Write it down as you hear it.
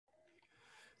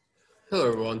Hello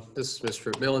everyone, this is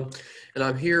Mr. McMillan, and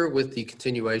I'm here with the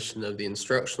continuation of the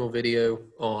instructional video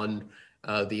on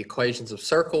the equations of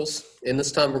circles. And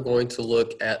this time we're going to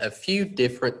look at a few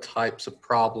different types of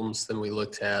problems than we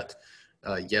looked at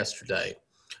yesterday.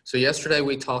 So yesterday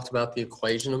we talked about the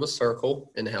equation of a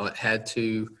circle and how it had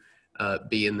to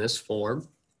be in this form: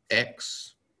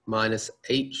 x minus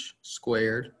h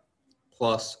squared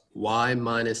plus y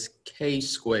minus k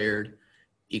squared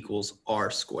equals r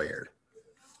squared,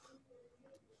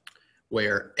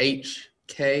 where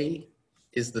HK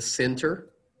is the center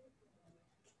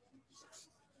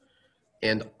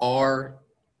and R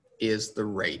is the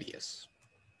radius.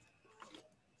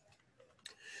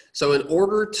 So in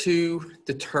order to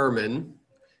determine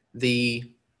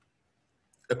the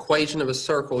equation of a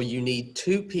circle, you need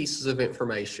two pieces of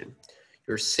information: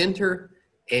 your center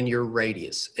and your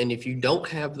radius. And if you don't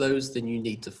have those, then you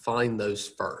need to find those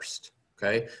first.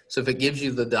 Okay, so if it gives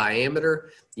you the diameter,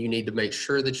 you need to make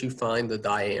sure that you find the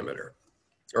diameter,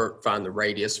 or find the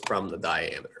radius from the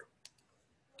diameter.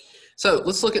 So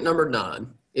let's look at number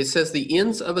 9. It says the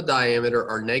ends of a diameter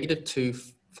are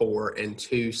 -2, 4, and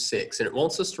 2, 6, and it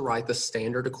wants us to write the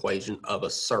standard equation of a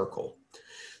circle.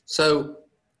 So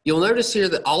you'll notice here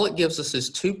that all it gives us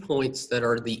is 2 points that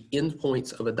are the end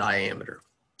points of a diameter.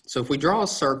 So if we draw a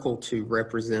circle to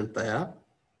represent that,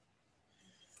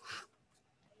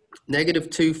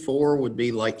 -2, 4 would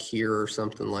be like here or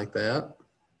something like that.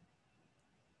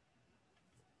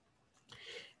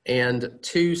 And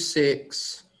 2,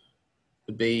 6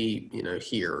 would be,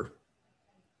 here,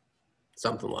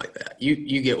 something like that.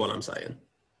 You get what I'm saying.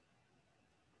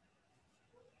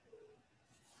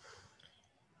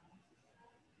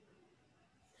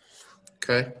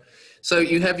 Okay, so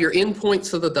you have your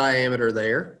endpoints of the diameter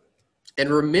there. And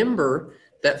remember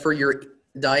that for your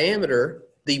diameter,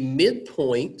 the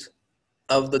midpoint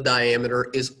of the diameter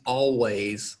is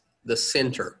always the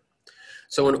center.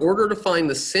 So in order to find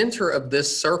the center of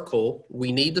this circle,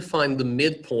 we need to find the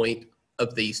midpoint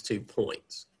of these 2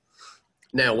 points.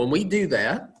 Now, when we do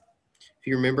that, if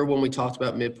you remember when we talked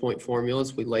about midpoint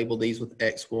formulas, we labeled these with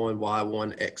x1,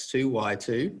 y1, x2,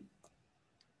 y2.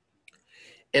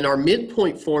 And our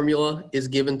midpoint formula is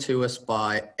given to us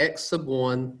by x sub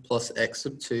 1 plus x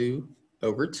sub 2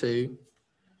 over 2,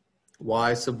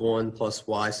 y sub 1 plus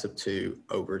y sub 2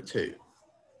 over 2.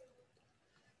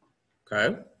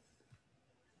 Okay?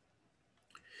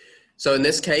 So in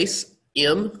this case,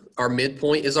 M, our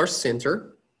midpoint, is our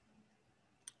center.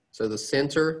 So the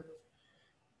center,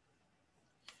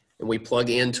 and we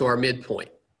plug into our midpoint.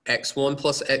 x1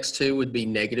 plus x2 would be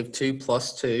 -2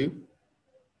 plus 2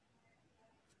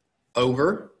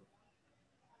 over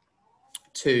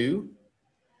 2,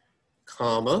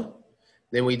 comma.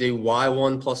 Then we do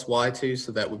y1 plus y2,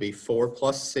 so that would be 4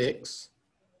 plus 6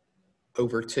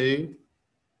 over 2.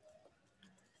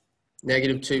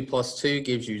 -2 plus 2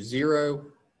 gives you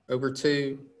 0 over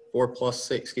 2. 4 plus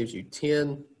 6 gives you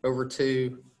 10 over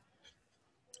 2.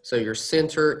 So your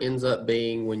center ends up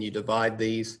being, when you divide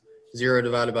these, 0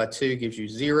 divided by 2 gives you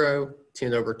 0.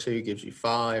 10 over 2 gives you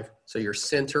 5. So your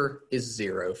center is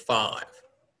 0, 5.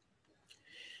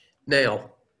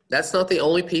 Now, that's not the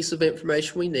only piece of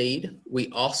information we need. We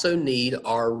also need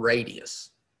our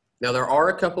radius. Now, there are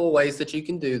a couple of ways that you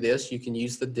can do this. You can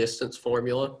use the distance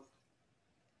formula,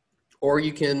 or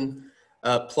you can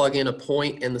plug in a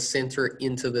point and the center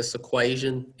into this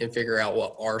equation and figure out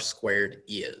what r squared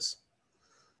is.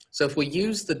 So if we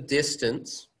use the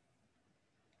distance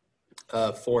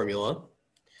formula,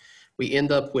 we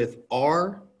end up with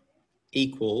r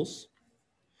equals,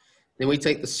 then we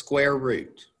take the square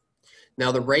root.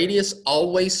 Now the radius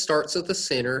always starts at the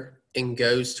center and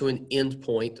goes to an end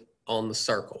point on the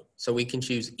circle. So we can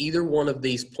choose either one of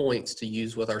these points to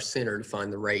use with our center to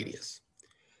find the radius.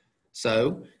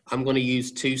 So I'm going to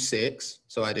use 2, 6.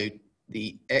 So I do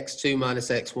the x2 minus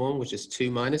x1, which is 2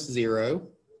 minus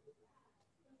 0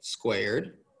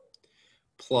 squared,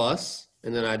 plus,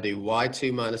 and then I do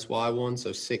y2 minus y1,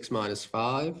 so 6 minus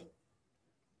 5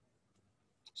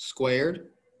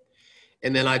 squared.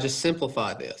 And then I just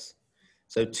simplify this.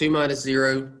 So 2 minus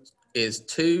 0 is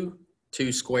 2.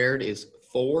 2 squared is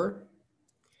 4.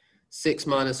 6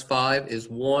 minus 5 is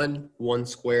 1. 1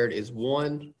 squared is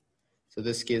 1. So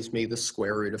this gives me the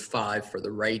square root of 5 for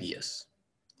the radius.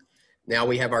 Now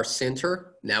we have our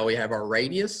center. Now we have our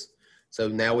radius. So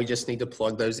now we just need to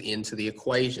plug those into the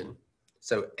equation.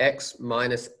 So x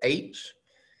minus h,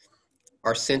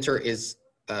 our center is,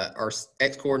 our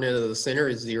x coordinate of the center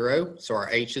is 0. So our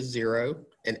h is 0.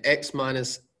 And x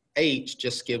minus h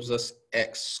just gives us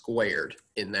x squared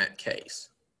in that case.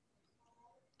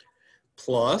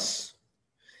 Plus,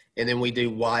 and then we do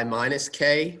y minus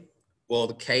k, Well,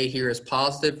 the k here is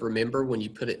positive. Remember, when you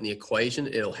put it in the equation,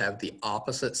 it'll have the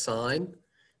opposite sign.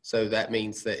 So that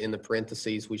means that in the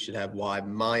parentheses, we should have y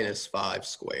minus 5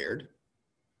 squared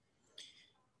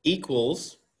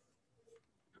equals,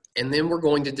 and then we're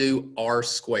going to do r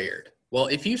squared. Well,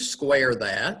 if you square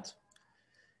that,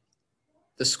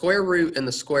 the square root and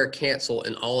the square cancel,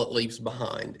 and all it leaves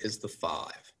behind is the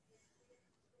 5.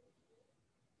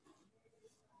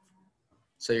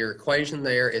 So your equation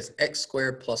there is x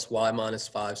squared plus y minus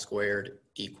 5 squared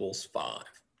equals 5.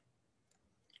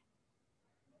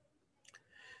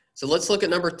 So let's look at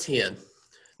number 10.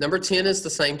 Number 10 is the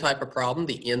same type of problem.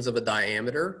 The ends of a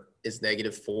diameter is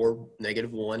 -4,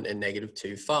 -1, and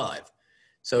 -2, 5.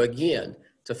 So again,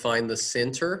 to find the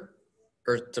center,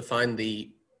 or to find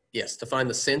the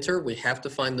center, we have to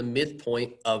find the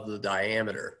midpoint of the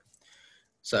diameter.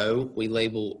 So we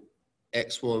label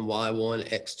x1, y1,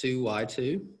 x2,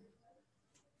 y2.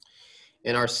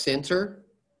 And our center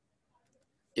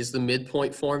is the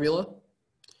midpoint formula.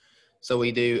 So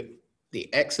we do the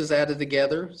x's added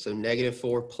together, so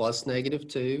 -4 plus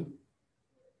 -2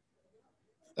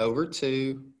 over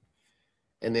 2,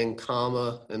 and then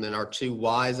comma, and then our 2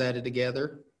 y's added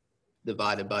together,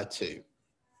 divided by 2.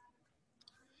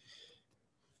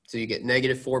 So you get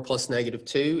 -4 plus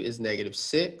 -2 is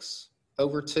 -6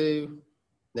 over 2.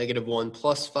 -1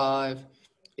 plus 5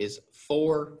 is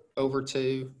 4 over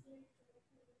 2.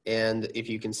 And if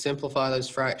you can simplify those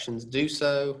fractions, do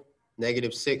so.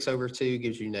 -6 over 2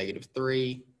 gives you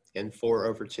 -3, and 4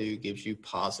 over 2 gives you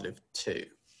 +2.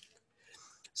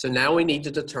 So now we need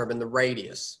to determine the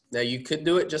radius. Now you could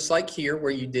do it just like here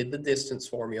where you did the distance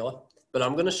formula, but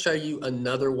I'm going to show you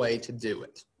another way to do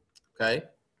it, okay?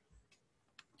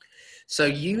 So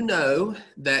you know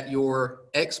that your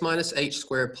x minus h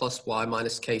squared plus y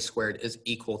minus k squared is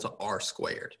equal to r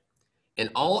squared. And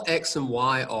all x and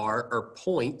y are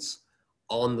points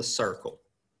on the circle,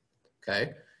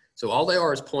 okay? So all they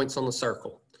are is points on the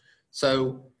circle.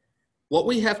 So what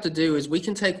we have to do is we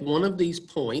can take one of these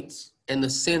points and the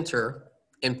center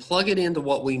and plug it into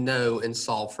what we know and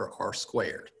solve for r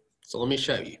squared. So let me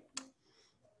show you.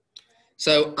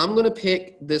 So I'm going to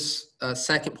pick this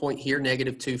second point here,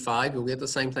 -2, 5. You'll get the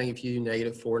same thing if you do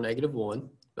 -4, -1.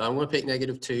 But I'm going to pick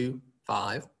 -2,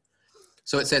 5.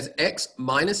 So it says x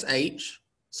minus h.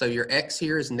 So your x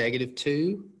here is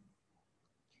 -2.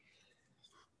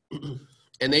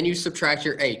 And then you subtract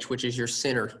your h, which is your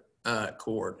center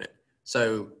coordinate.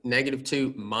 So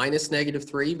 -2 minus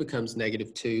 -3 becomes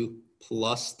 -2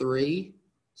 plus 3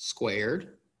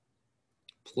 squared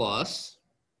plus,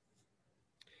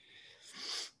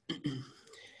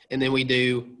 and then we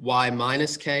do y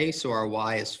minus k, so our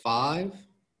y is 5,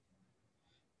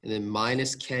 and then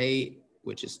minus k,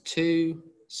 which is 2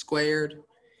 squared,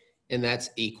 and that's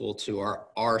equal to our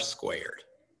r squared.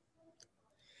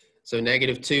 So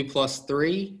 -2 plus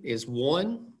 3 is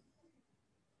 1.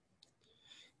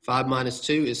 5 minus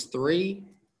 2 is 3.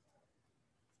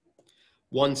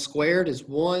 1 squared is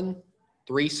 1.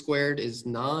 3 squared is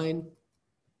 9.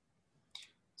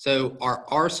 So our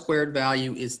r squared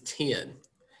value is 10.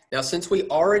 Now, since we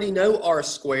already know r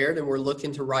squared and we're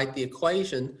looking to write the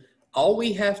equation, all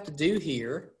we have to do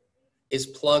here is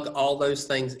plug all those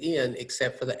things in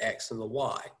except for the x and the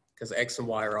y, because x and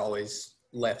y are always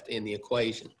left in the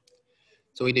equation.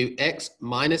 So we do x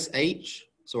minus h.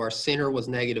 So our center was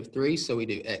 -3, so we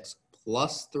do x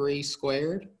plus 3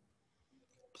 squared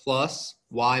plus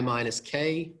y minus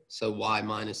k, so y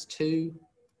minus 2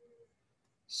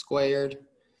 squared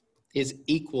is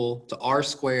equal to r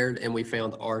squared, and we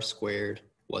found r squared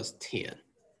was 10.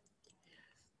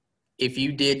 If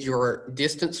you did your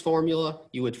distance formula,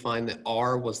 you would find that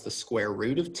r was the square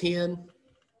root of 10.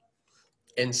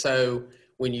 And so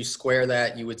when you square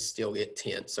that, you would still get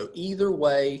 10. So either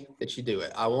way that you do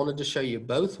it, I wanted to show you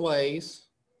both ways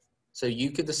so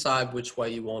you could decide which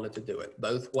way you wanted to do it.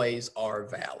 Both ways are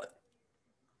valid.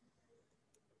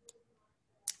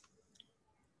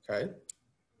 Okay.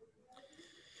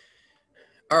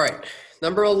 All right,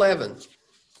 number 11.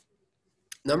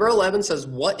 Number 11 says,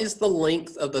 what is the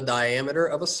length of the diameter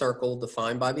of a circle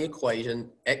defined by the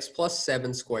equation x plus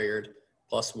 7 squared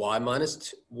plus y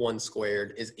minus 1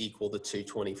 squared is equal to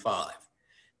 225.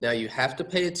 Now you have to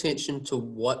pay attention to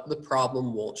what the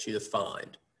problem wants you to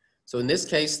find. So in this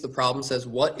case, the problem says,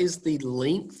 what is the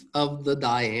length of the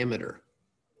diameter?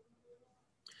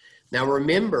 Now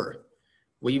remember,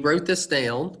 we wrote this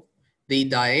down. The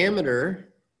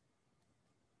diameter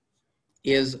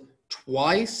is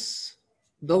twice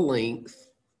the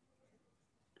length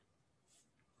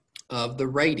of the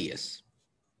radius.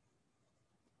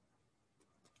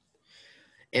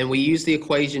 And we use the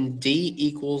equation D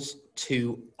equals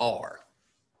 2R.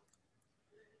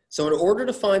 So in order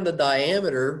to find the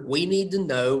diameter, we need to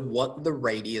know what the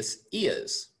radius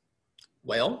is.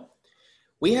 Well,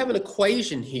 we have an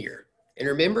equation here. And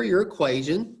remember, your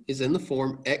equation is in the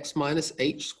form x minus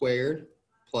h squared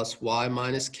plus y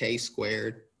minus k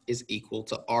squared is equal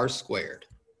to r squared.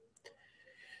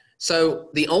 So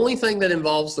the only thing that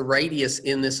involves the radius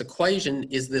in this equation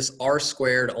is this r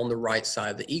squared on the right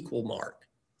side of the equal mark.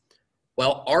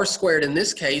 Well, r squared in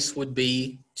this case would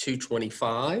be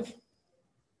 225.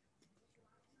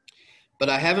 But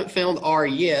I haven't found r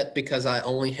yet because I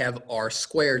only have r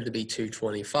squared to be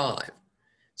 225.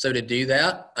 So to do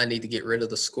that, I need to get rid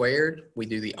of the squared. We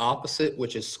do the opposite,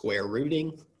 which is square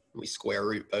rooting. We square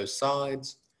root both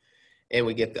sides. And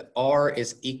we get that r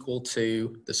is equal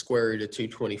to the square root of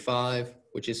 225,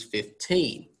 which is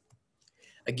 15.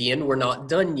 Again, we're not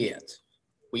done yet.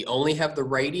 We only have the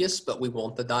radius, but we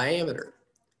want the diameter.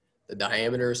 The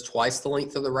diameter is twice the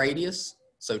length of the radius,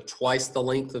 so twice the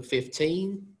length of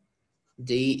 15.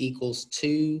 D equals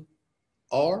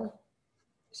 2r,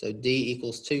 so D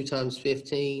equals 2 times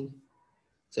 15,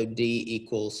 so D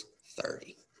equals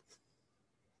 30.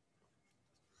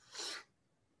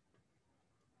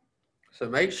 So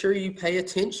make sure you pay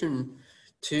attention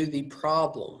to the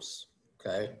problems,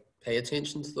 okay? Pay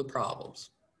attention to the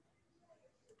problems.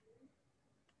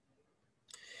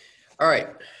 All right,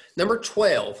 number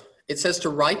 12, it says to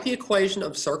write the equation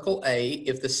of circle A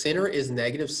if the center is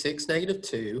 -6,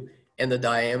 -2, and the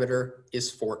diameter is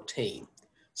 14.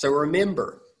 So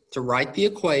remember, to write the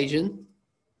equation,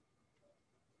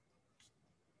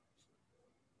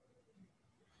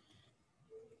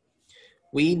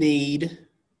 we need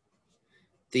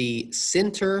the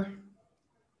center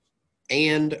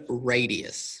and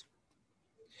radius.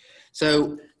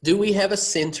 So do we have a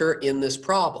center in this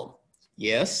problem?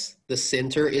 Yes, the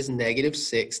center is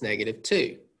 -6,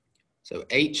 -2. So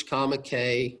h comma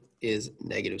k is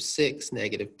 -6,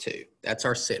 -2. That's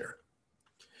our center.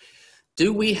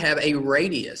 Do we have a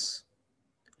radius?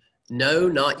 No,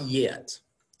 not yet.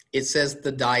 It says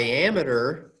the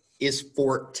diameter is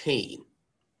 14.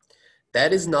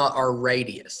 That is not our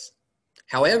radius.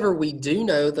 However, we do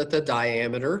know that the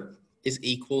diameter is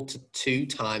equal to 2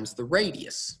 times the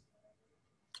radius.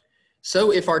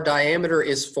 So if our diameter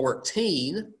is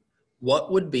 14,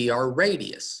 what would be our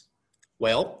radius?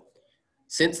 Well,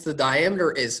 since the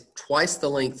diameter is twice the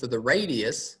length of the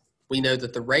radius, we know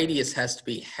that the radius has to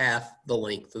be half the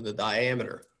length of the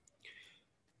diameter.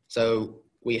 So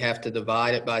we have to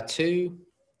divide it by 2,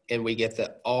 and we get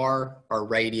that our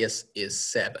radius is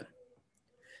 7.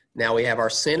 Now we have our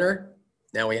center,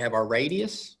 now we have our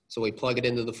radius, so we plug it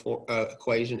into the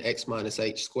equation x minus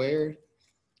h squared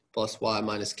plus y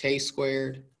minus k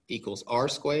squared equals r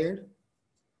squared.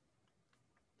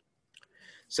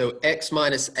 So x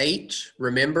minus h,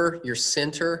 remember your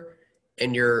center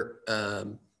and your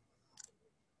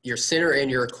center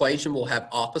and your equation will have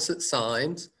opposite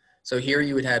signs. So here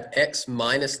you would have x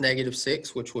minus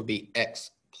 -6, which would be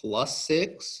x plus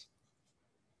 6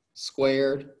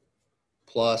 squared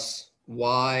plus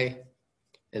y.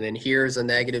 And then here's a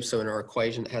negative, so in our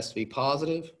equation it has to be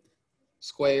positive,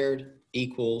 squared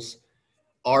equals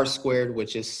r squared,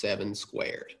 which is 7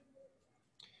 squared.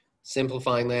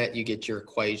 Simplifying that, you get your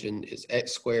equation is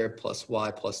x squared plus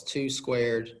y plus 2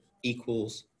 squared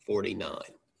equals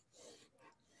 49.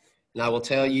 And I will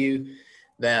tell you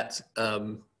that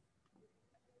on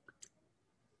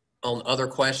other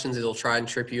questions, it'll try and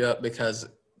trip you up because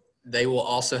they will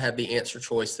also have the answer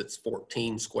choice that's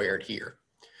 14 squared here.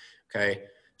 Okay,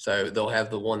 so they'll have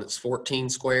the one that's 14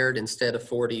 squared instead of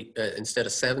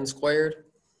 7 squared.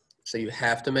 So you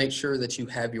have to make sure that you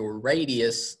have your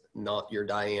radius, not your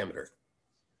diameter.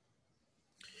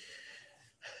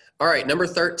 All right, number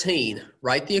 13,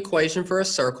 write the equation for a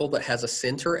circle that has a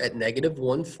center at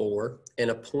 -1, 4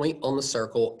 and a point on the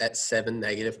circle at 7,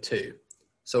 -2.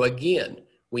 So again,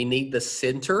 we need the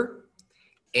center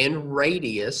and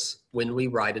radius when we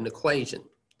write an equation.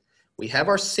 We have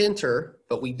our center,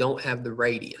 but we don't have the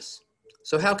radius.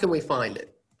 So how can we find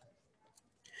it?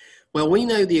 Well, we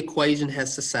know the equation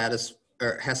has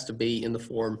to be in the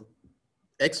form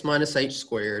x minus h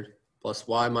squared plus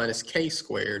y minus k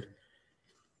squared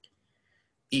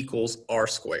equals r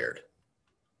squared.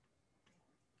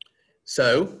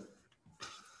 So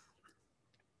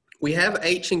we have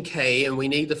h and k and we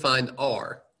need to find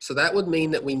r. So that would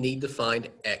mean that we need to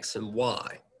find x and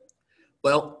y.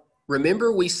 Well,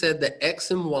 remember we said that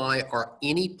x and y are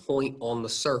any point on the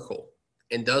circle.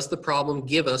 And does the problem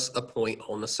give us a point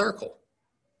on the circle?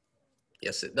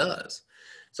 Yes, it does.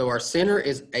 So our center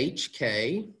is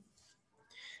HK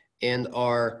and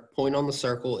our point on the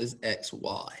circle is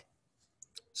XY.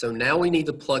 So now we need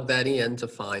to plug that in to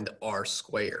find r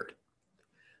squared.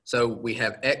 So we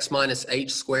have x minus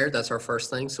h squared, that's our first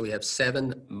thing. So we have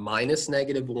 7 minus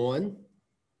negative 1,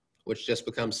 which just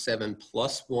becomes 7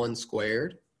 plus 1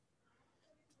 squared,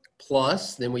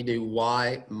 plus, then we do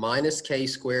y minus k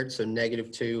squared, so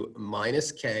negative 2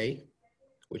 minus k,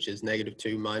 which is negative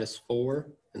 2 minus 4,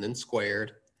 and then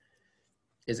squared,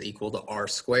 is equal to r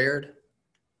squared.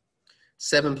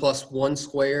 7 plus 1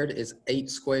 squared is 8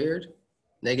 squared.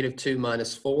 Negative 2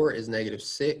 minus 4 is negative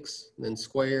 6, and then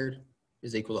squared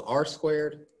is equal to r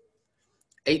squared.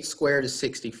 8 squared is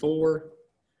 64.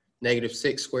 Negative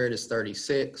 6 squared is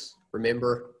 36.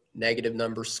 Remember, negative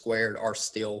numbers squared are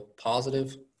still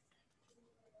positive.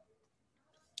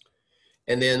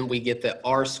 And then we get that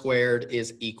r squared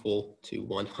is equal to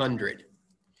 100.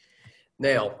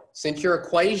 Now, since your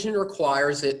equation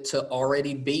requires it to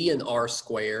already be an r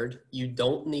squared, you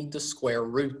don't need to square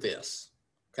root this,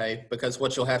 okay? Because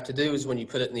what you'll have to do is when you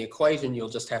put it in the equation, you'll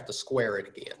just have to square it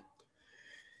again.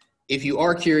 If you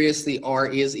are curious, the r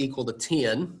is equal to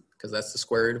 10, because that's the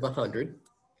square root of 100.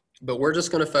 But we're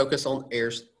just going to focus on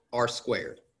r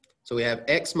squared. So we have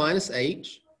x minus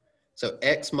h, so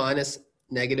x minus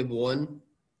negative 1,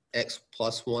 x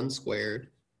plus 1 squared,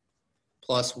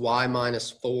 plus y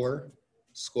minus 4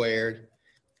 squared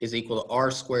is equal to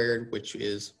r squared, which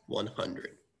is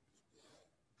 100.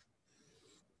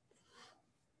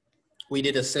 We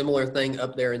did a similar thing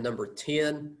up there in number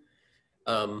 10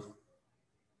 to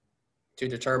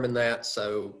determine that,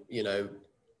 so, you know,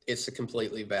 it's a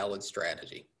completely valid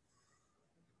strategy.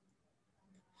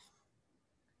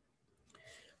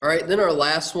 All right, then our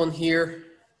last one here.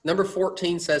 Number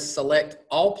 14 says select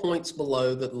all points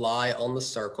below that lie on the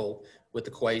circle with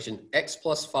the equation x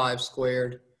plus 5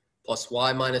 squared plus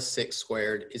y minus 6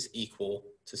 squared is equal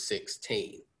to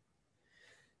 16.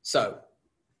 So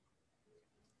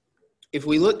if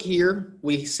we look here,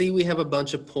 we see we have a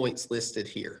bunch of points listed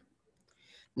here.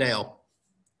 Now,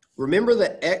 remember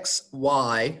that x,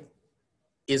 y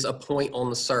is a point on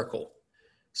the circle.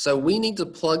 So we need to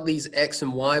plug these x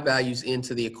and y values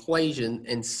into the equation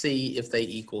and see if they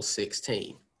equal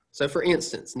 16. So for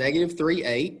instance, negative 3,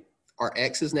 8, our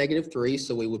x is negative 3,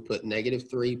 so we would put negative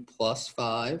 3 plus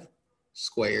 5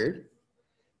 squared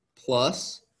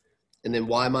plus, and then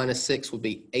y minus 6 would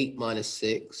be 8 minus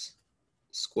 6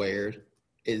 squared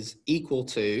is equal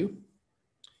to,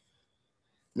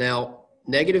 now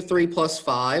negative 3 plus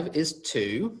 5 is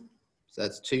 2, so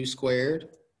that's 2 squared.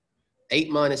 8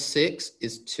 minus 6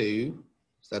 is 2,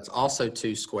 so that's also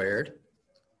 2 squared.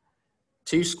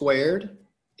 2 squared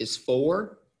is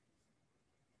 4,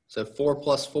 so 4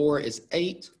 plus 4 is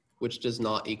 8, which does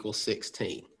not equal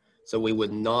 16. So we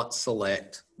would not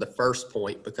select the first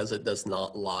point because it does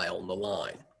not lie on the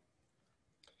line.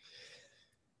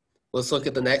 Let's look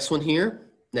at the next one here.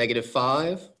 Negative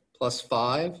 5 plus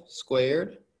 5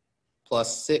 squared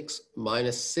plus 6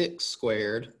 minus 6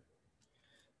 squared.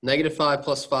 Negative 5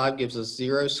 plus 5 gives us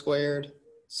 0 squared.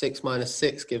 6 minus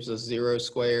 6 gives us 0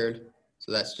 squared.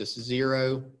 So that's just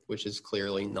 0, which is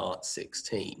clearly not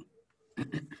 16.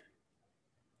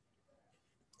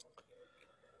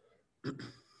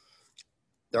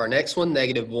 Our next one,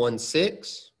 negative 1,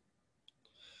 6.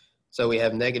 So we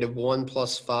have negative 1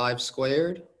 plus 5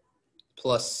 squared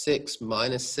plus 6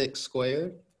 minus 6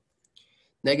 squared.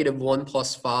 Negative 1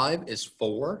 plus 5 is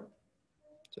 4.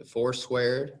 So 4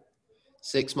 squared.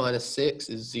 6 minus 6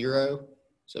 is 0.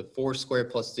 So 4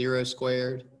 squared plus 0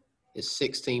 squared is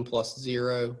 16 plus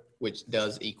 0, which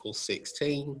does equal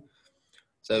 16.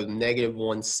 So negative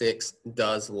 1, 6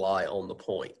 does lie on the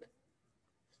point.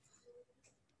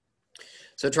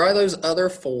 So try those other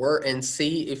 4 and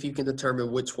see if you can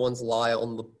determine which ones lie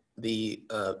on the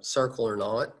circle or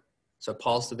not. So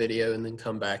pause the video and then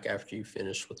come back after you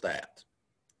finish with that.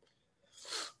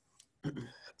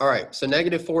 All right, so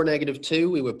negative 4, negative 2,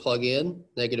 we would plug in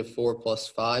negative 4 plus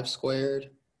 5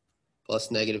 squared plus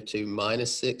negative 2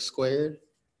 minus 6 squared.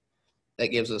 That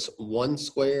gives us 1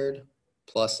 squared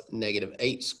plus negative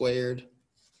 8 squared,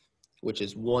 which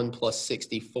is 1 plus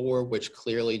 64, which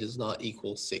clearly does not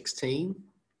equal 16.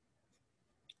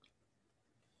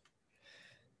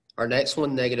 Our next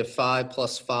one, negative 5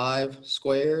 plus 5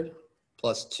 squared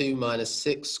plus 2 minus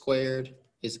 6 squared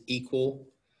is equal.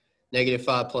 Negative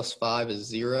 5 plus 5 is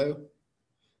 0.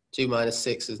 2 minus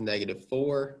 6 is negative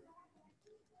 4.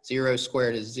 0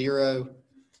 squared is 0.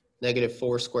 Negative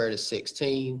 4 squared is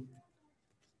 16.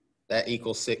 That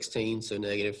equals 16, so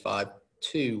negative 5,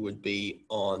 2 would be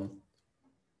on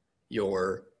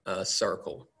your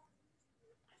circle.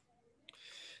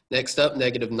 Next up,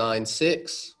 negative 9,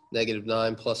 6. Negative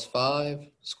 9 plus 5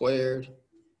 squared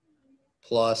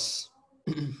plus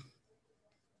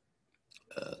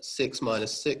 6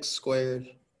 minus 6 squared.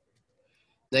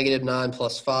 Negative 9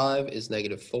 plus 5 is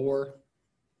negative 4.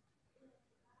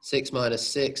 6 minus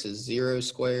 6 is 0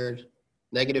 squared.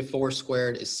 Negative 4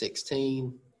 squared is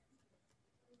 16.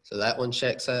 So that one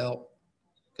checks out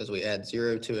because we add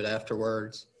 0 to it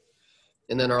afterwards.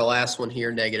 And then our last one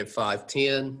here, negative 5,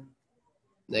 10.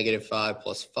 Negative 5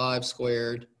 plus 5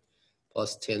 squared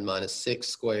plus 10 minus 6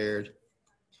 squared.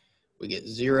 We get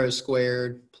 0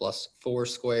 squared plus 4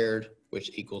 squared,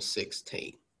 which equals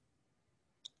 16.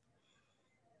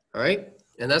 All right,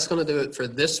 and that's going to do it for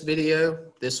this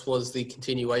video. This was the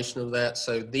continuation of that.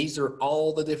 So these are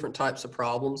all the different types of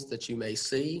problems that you may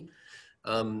see.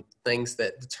 Things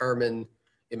that determine,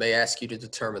 it may ask you to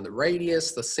determine the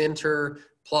radius, the center,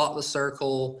 plot the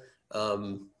circle,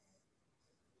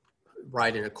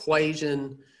 write an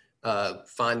equation,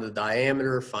 find the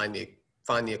diameter, find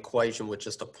the equation with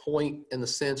just a point in the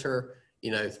center,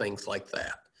 you know, things like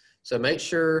that. So make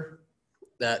sure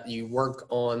that you work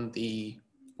on the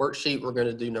worksheet. We're going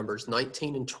to do numbers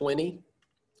 19 and 20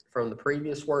 from the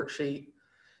previous worksheet,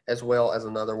 as well as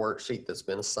another worksheet that's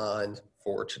been assigned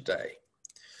for today.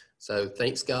 So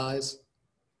thanks, guys.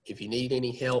 If you need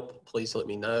any help, please let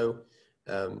me know.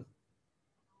 And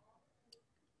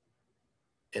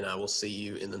I will see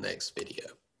you in the next video.